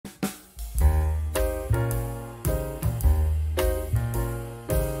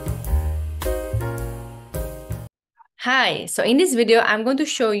Hi, so in this video, I'm going to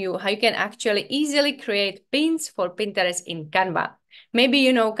show you how you can actually easily create pins for Pinterest in Canva. Maybe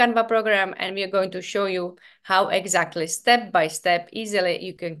you know Canva program, and we are going to show you how exactly step by step easily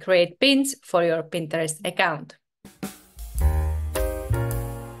you can create pins for your Pinterest account.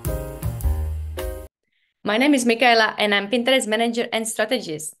 My name is Michaela and I'm Pinterest manager and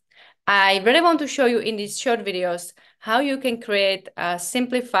strategist. I really want to show you in these short videos how you can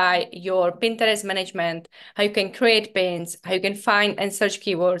simplify your Pinterest management, how you can create pins, how you can find and search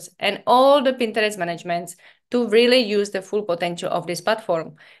keywords, and all the Pinterest managements to really use the full potential of this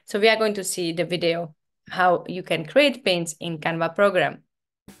platform. So we are going to see the video how you can create pins in Canva program.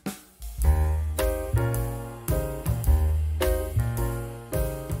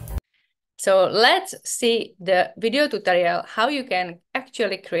 So let's see the video tutorial how you can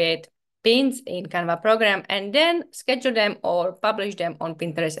actually create pins in Canva program and then schedule them or publish them on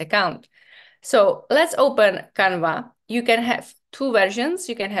Pinterest account. So let's open Canva. You can have two versions.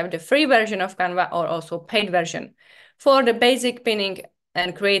 You can have the free version of Canva or also paid version. For the basic pinning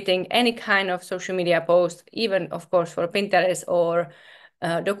and creating any kind of social media post, even of course for Pinterest or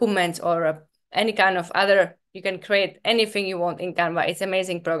documents or any kind of other, you can create anything you want in Canva. It's an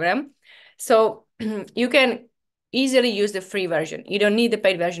amazing program. So you can easily use the free version. You don't need the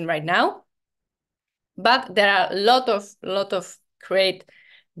paid version right now, but there are a lot of great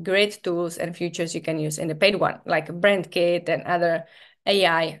tools and features you can use in the paid one, like Brand Kit and other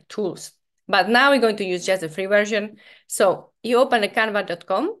AI tools. But now we're going to use just the free version. So you open the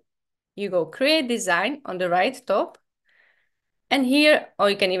canva.com, you go create design on the right top, and here,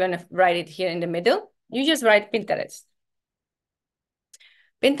 or you can even write it here in the middle, you just write Pinterest.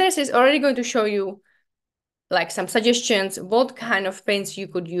 Pinterest is already going to show you like some suggestions, what kind of pins you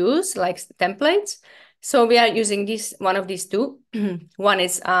could use, like templates. So we are using one of these two. One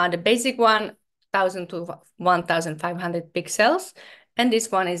is the basic one, 1000 to 1500 pixels. And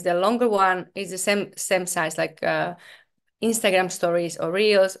this one is the longer one, is the same size like Instagram stories or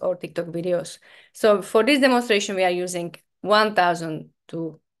reels or TikTok videos. So for this demonstration, we are using 1000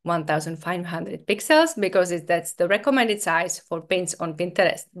 to 1500 pixels because that's the recommended size for pins on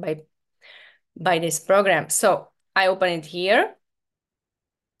Pinterest by this program. So I open it here.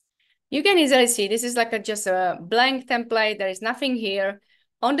 You can easily see this is like just a blank template. There is nothing here.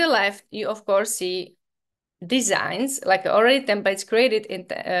 On the left, you of course see designs, like already templates created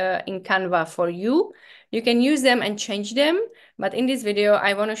in Canva for you. You can use them and change them. But in this video,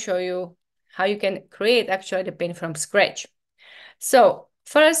 I want to show you how you can create actually the pin from scratch. So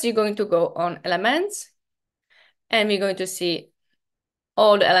first, you're going to go on elements, and we're going to see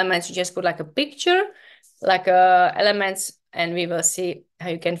all the elements. You just put like a picture, like elements, and we will see how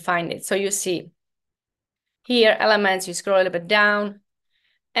you can find it. So you see here elements, you scroll a little bit down,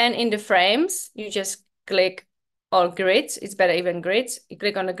 and in the frames, you just click all grids. It's better even grids. You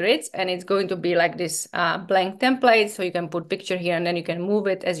click on the grids, and it's going to be like this blank template. So you can put picture here, and then you can move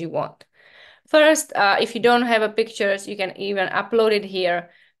it as you want. First, if you don't have a pictures, you can even upload it here.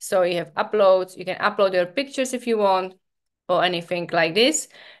 So you have uploads. You can upload your pictures if you want, or anything like this.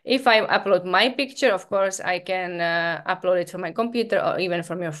 If I upload my picture, of course, I can upload it from my computer or even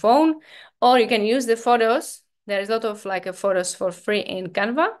from your phone, or you can use the photos. There's a lot of photos for free in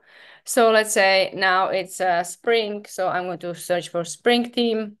Canva. So let's say now it's spring. So I'm going to search for spring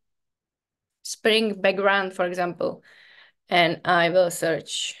theme, spring background, for example, and I will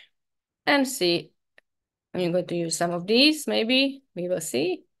search and see. I'm going to use some of these, maybe we will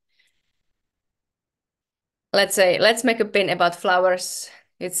see. Let's make a pin about flowers.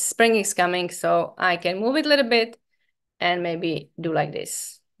 It's spring is coming, so I can move it a little bit and maybe do like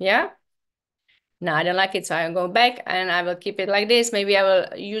this. Yeah. No, I don't like it, so I'll go back and I will keep it like this. Maybe I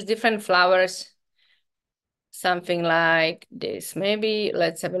will use different flowers. Something like this. Maybe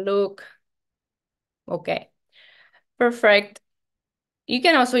let's have a look. Okay. Perfect. You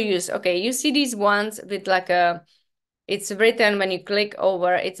can also use, okay, you see these ones with it's written when you click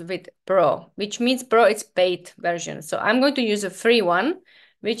over, it's with Pro, which means Pro is paid version. So I'm going to use a free one,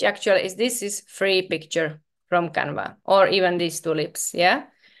 which actually this is free picture from Canva, or even these tulips, yeah?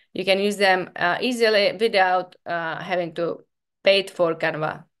 You can use them easily without having to pay for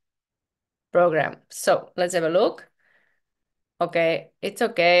Canva program. So let's have a look. Okay, it's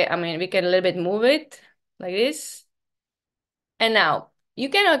okay. I mean, we can a little bit move it like this. And now you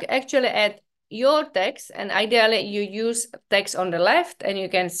can actually add your text, and ideally you use text on the left, and you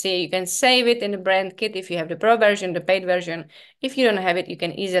can save it in the brand kit if you have the pro version, the paid version. If you don't have it, you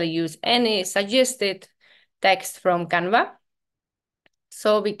can easily use any suggested text from Canva.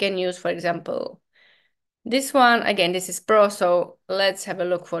 So we can use, for example, this one. Again, this is pro, so let's have a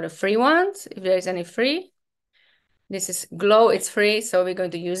look for the free ones, if there is any free. This is glow, it's free, so we're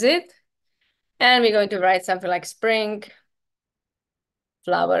going to use it. And we're going to write something like spring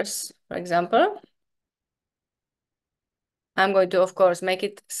flowers, for example. I'm going to, of course, make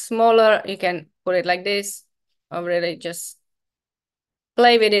it smaller. You can put it like this, or really just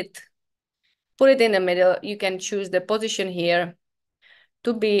play with it. Put it in the middle. You can choose the position here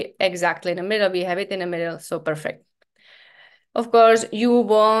to be exactly in the middle. We have it in the middle, so perfect. Of course, you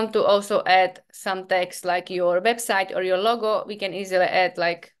want to also add some text like your website or your logo. We can easily add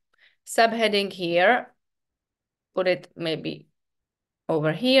like subheading here. Put it maybe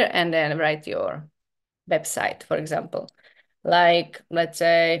over here and then write your website, for example. Like, let's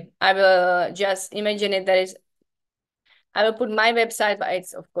say, I will just imagine it. I will put my website, but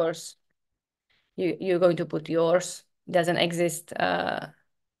it's, of course, you're going to put yours. It doesn't exist.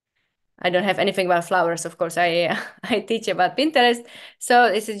 I don't have anything about flowers, of course. I I teach about Pinterest. So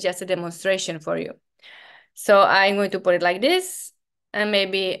this is just a demonstration for you. So I'm going to put it like this and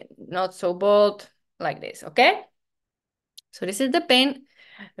maybe not so bold like this, okay? So this is the pin.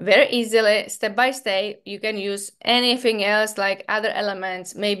 Very easily, step by step, you can use anything else like other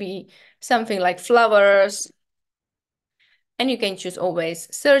elements, maybe something like flowers. And you can choose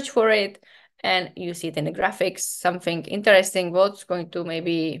always search for it and you see it in the graphics, something interesting, what's going to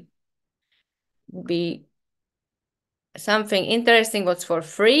maybe be something interesting, what's for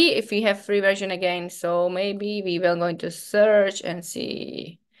free, if we have free version again. So maybe we will going to search and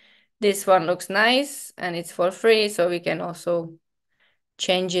see this one looks nice and it's for free. So we can also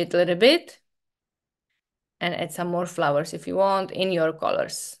change it a little bit and add some more flowers if you want in your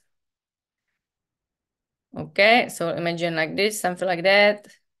colors. Okay, so imagine like this, something like that.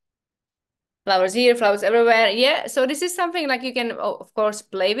 Flowers here, flowers everywhere. Yeah, so this is something like you can, of course,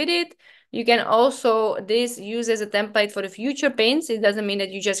 play with it. You can also this use as a template for the future paints. It doesn't mean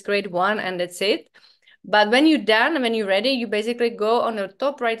that you just create one and that's it. But when you're done, when you're ready, you basically go on the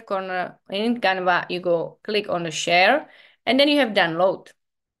top right corner in Canva, you go click on the share, and then you have download.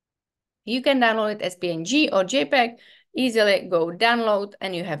 You can download it as PNG or JPEG, easily go download,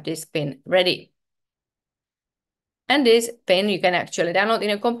 and you have this pin ready. And this pin you can actually download in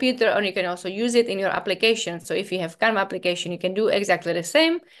your computer, or you can also use it in your application. So if you have Canva application, you can do exactly the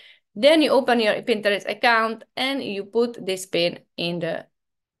same. Then you open your Pinterest account and you put this pin in the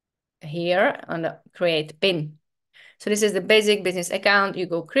here on the create pin. So this is the basic business account. You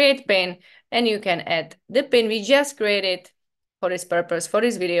go create pin and you can add the pin we just created for this purpose, for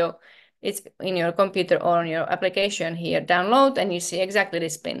this video. It's in your computer or on your application here, download, and you see exactly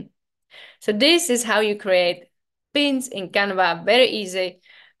this pin. So this is how you create pins in Canva, very easy.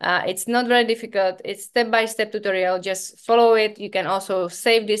 It's not very difficult. It's step-by-step tutorial. Just follow it. You can also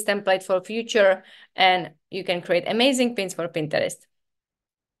save this template for future and you can create amazing pins for Pinterest.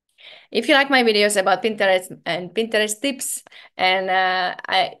 If you like my videos about Pinterest and Pinterest tips, and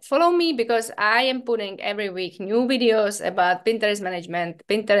follow me because I am putting every week new videos about Pinterest management,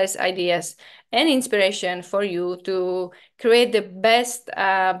 Pinterest ideas, and inspiration for you to create the best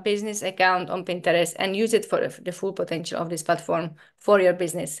business account on Pinterest and use it for the full potential of this platform for your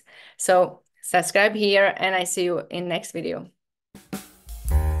business. So subscribe here and I see you in next video.